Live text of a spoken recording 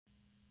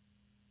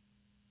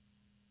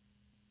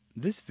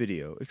This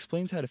video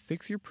explains how to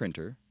fix your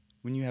printer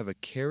when you have a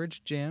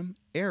carriage jam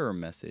error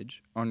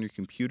message on your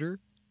computer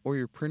or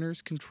your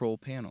printer's control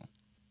panel.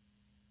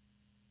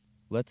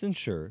 Let's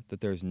ensure that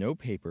there is no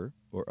paper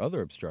or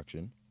other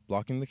obstruction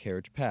blocking the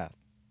carriage path.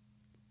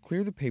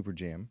 Clear the paper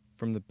jam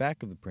from the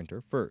back of the printer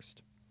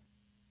first.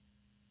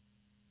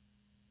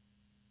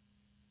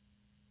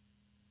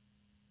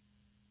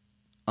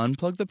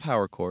 Unplug the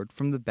power cord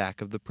from the back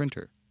of the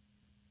printer.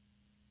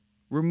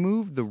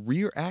 Remove the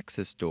rear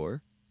access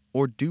door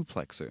or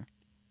duplexer.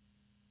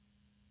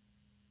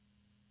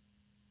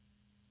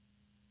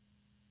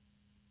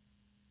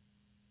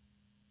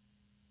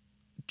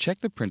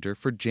 Check the printer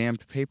for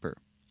jammed paper.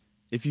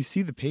 If you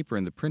see the paper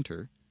in the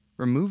printer,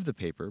 remove the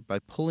paper by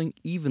pulling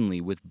evenly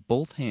with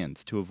both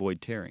hands to avoid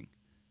tearing.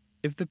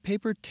 If the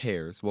paper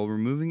tears while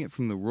removing it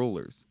from the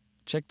rollers,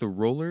 check the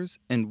rollers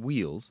and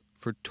wheels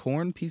for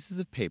torn pieces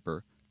of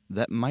paper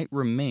that might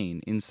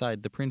remain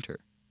inside the printer.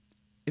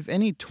 If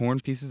any torn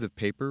pieces of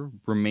paper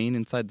remain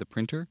inside the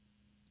printer,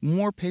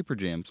 more paper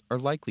jams are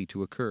likely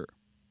to occur.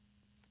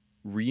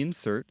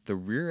 Reinsert the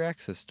rear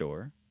access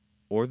door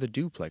or the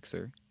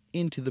duplexer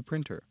into the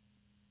printer.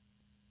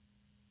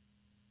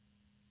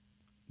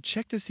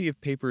 Check to see if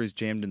paper is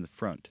jammed in the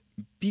front.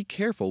 Be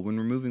careful when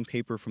removing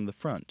paper from the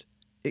front.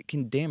 It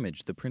can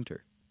damage the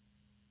printer.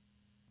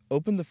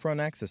 Open the front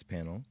access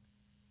panel.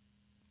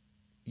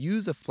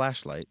 Use a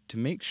flashlight to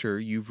make sure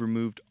you've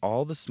removed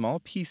all the small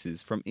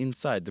pieces from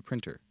inside the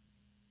printer.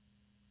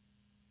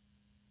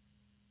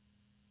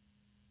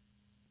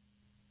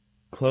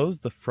 Close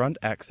the front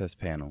access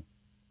panel.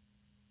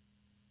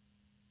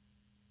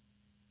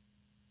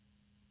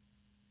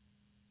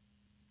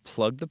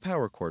 Plug the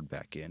power cord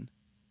back in.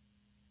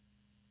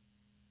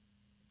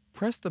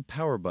 Press the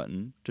power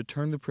button to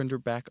turn the printer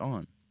back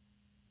on.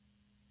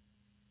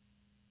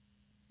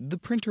 The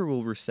printer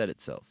will reset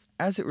itself.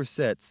 As it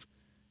resets,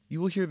 you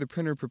will hear the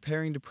printer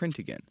preparing to print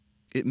again.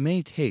 It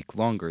may take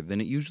longer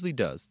than it usually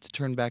does to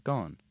turn back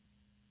on.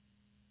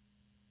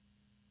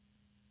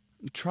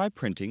 Try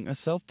printing a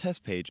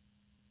self-test page.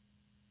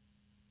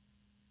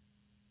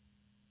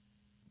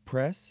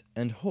 Press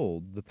and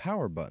hold the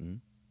power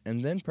button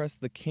and then press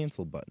the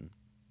cancel button.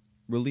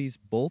 Release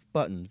both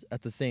buttons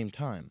at the same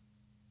time.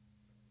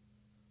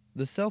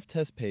 The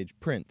self-test page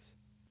prints.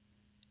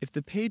 If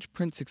the page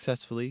prints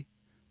successfully,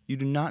 you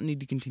do not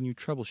need to continue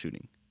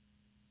troubleshooting.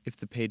 If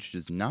the page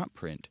does not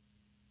print,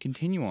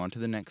 continue on to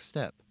the next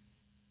step.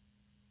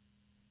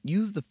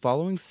 Use the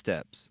following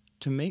steps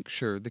to make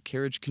sure the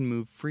carriage can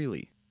move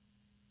freely.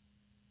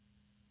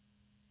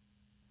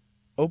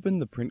 Open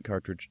the print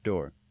cartridge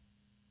door.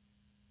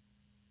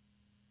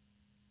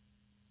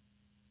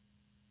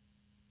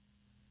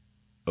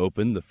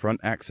 Open the front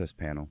access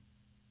panel.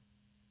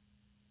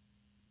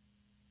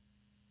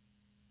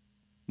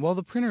 While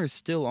the printer is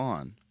still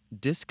on,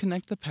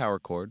 disconnect the power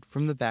cord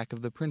from the back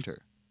of the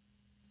printer.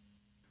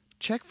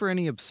 Check for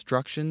any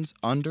obstructions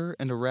under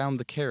and around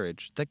the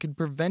carriage that could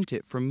prevent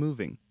it from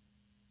moving.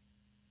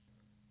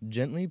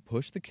 Gently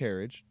push the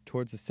carriage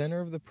towards the center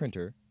of the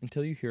printer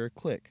until you hear a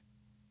click.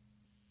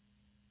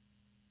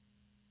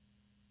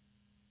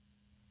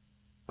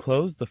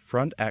 Close the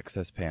front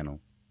access panel.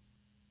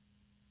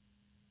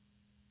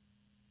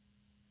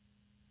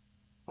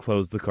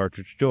 Close the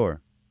cartridge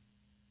door.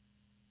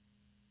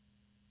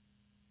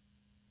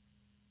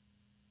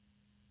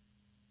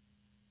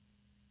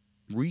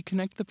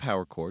 Reconnect the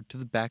power cord to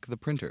the back of the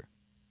printer.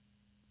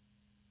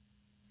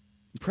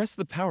 Press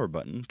the power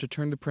button to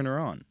turn the printer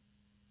on.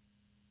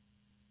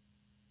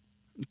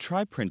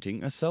 Try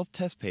printing a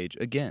self-test page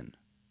again.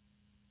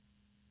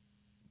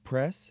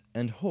 Press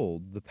and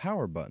hold the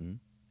power button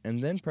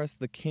and then press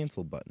the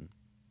cancel button.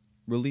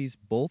 Release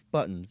both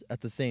buttons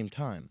at the same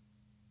time.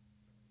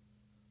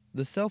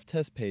 The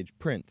self-test page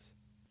prints.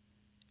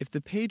 If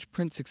the page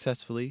prints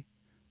successfully,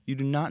 you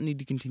do not need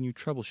to continue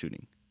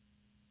troubleshooting.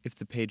 If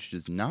the page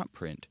does not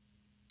print,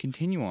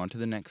 continue on to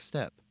the next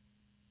step.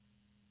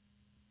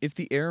 If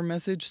the error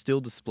message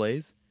still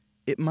displays,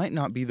 it might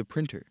not be the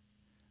printer.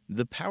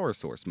 The power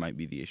source might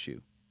be the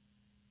issue.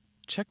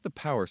 Check the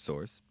power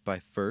source by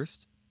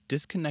first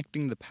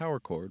disconnecting the power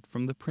cord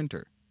from the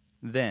printer.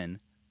 Then,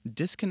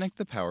 disconnect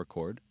the power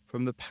cord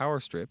from the power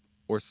strip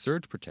or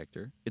surge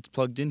protector it's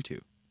plugged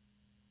into.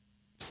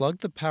 Plug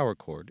the power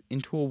cord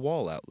into a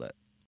wall outlet,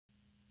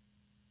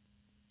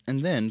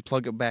 and then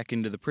plug it back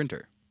into the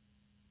printer.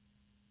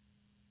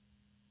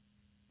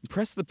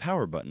 Press the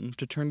power button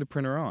to turn the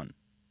printer on.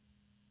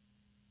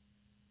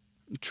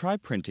 Try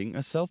printing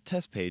a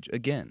self-test page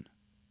again.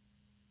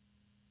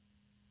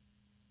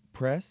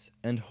 Press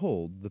and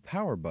hold the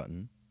power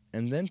button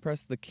and then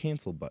press the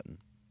cancel button.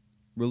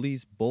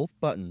 Release both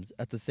buttons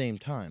at the same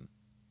time.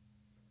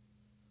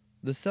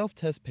 The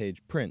self-test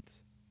page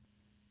prints.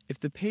 If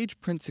the page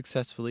prints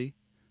successfully,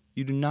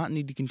 you do not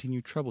need to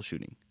continue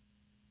troubleshooting.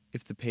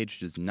 If the page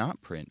does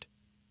not print,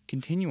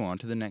 continue on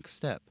to the next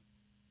step.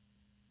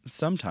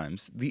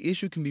 Sometimes, the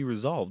issue can be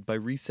resolved by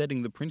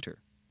resetting the printer.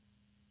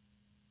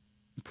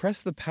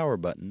 Press the power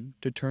button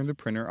to turn the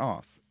printer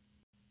off.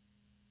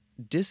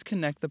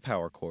 Disconnect the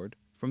power cord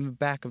from the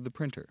back of the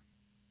printer.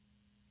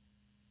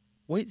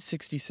 Wait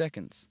 60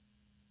 seconds.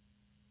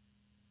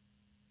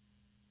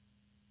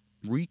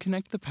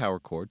 Reconnect the power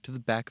cord to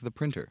the back of the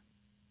printer.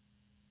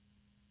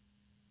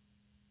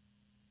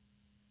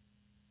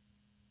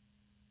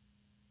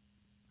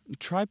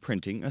 Try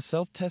printing a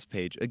self-test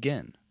page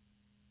again.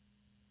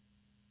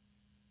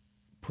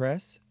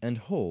 Press and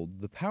hold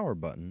the power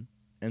button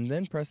and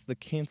then press the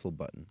cancel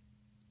button.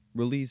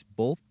 Release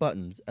both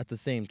buttons at the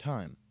same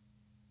time.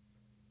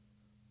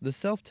 The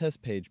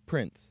self-test page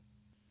prints.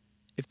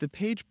 If the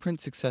page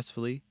prints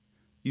successfully,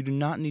 you do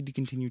not need to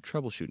continue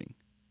troubleshooting.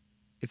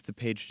 If the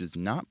page does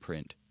not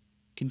print,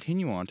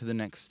 continue on to the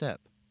next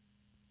step.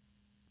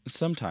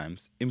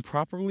 Sometimes,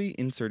 improperly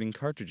inserting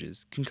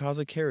cartridges can cause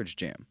a cartridge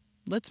jam.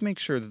 Let's make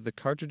sure that the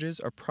cartridges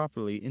are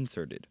properly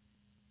inserted.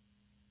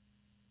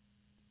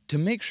 To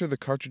make sure the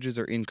cartridges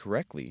are in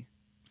correctly,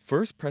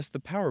 first press the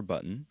power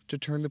button to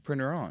turn the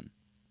printer on.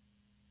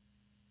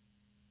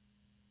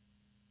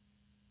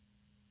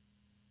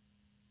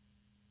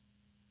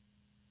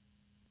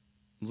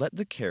 Let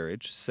the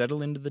cartridge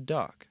settle into the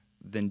dock,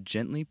 then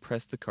gently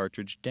press the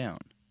cartridge down.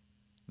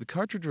 The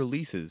cartridge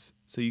releases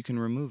so you can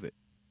remove it.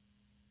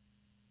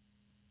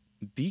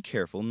 Be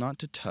careful not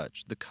to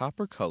touch the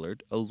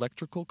copper-colored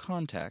electrical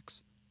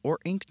contacts or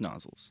ink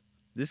nozzles.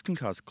 This can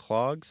cause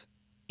clogs,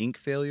 ink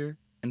failure,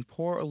 and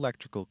poor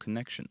electrical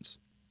connections.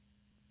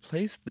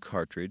 Place the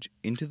cartridge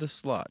into the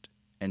slot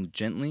and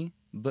gently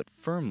but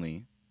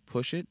firmly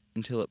push it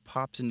until it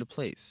pops into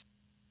place.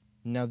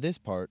 Now this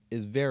part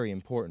is very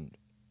important.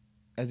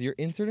 As you're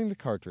inserting the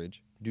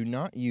cartridge, do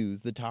not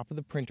use the top of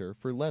the printer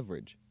for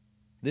leverage.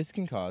 This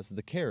can cause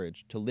the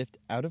cartridge to lift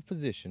out of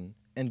position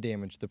and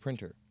damage the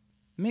printer.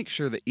 Make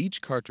sure that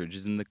each cartridge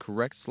is in the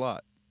correct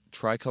slot,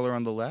 tricolor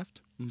on the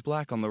left and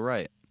black on the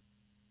right.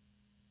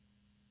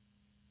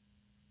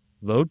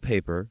 Load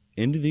paper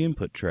into the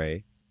input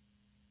tray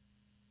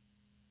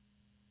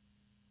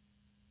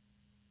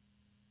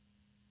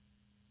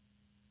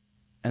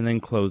and then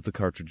close the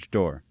cartridge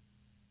door.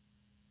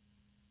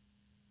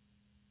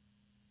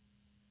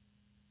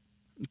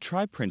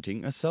 Try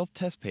printing a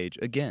self-test page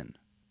again.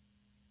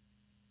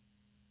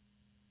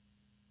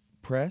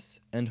 Press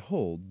and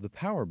hold the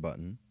power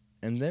button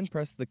and then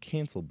press the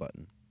cancel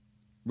button.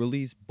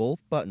 Release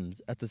both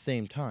buttons at the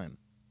same time.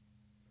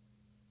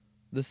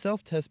 The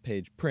self-test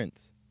page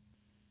prints.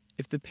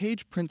 If the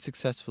page prints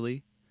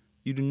successfully,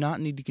 you do not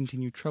need to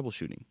continue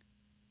troubleshooting.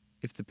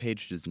 If the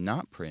page does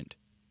not print,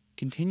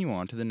 continue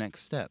on to the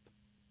next step.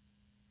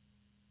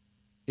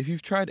 If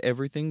you've tried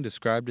everything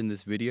described in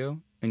this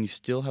video and you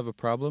still have a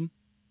problem,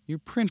 your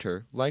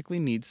printer likely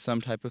needs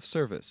some type of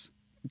service.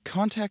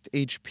 Contact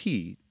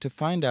HP to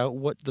find out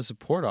what the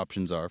support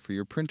options are for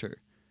your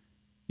printer.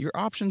 Your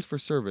options for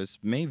service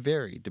may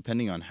vary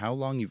depending on how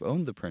long you've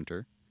owned the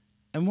printer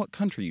and what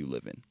country you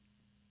live in.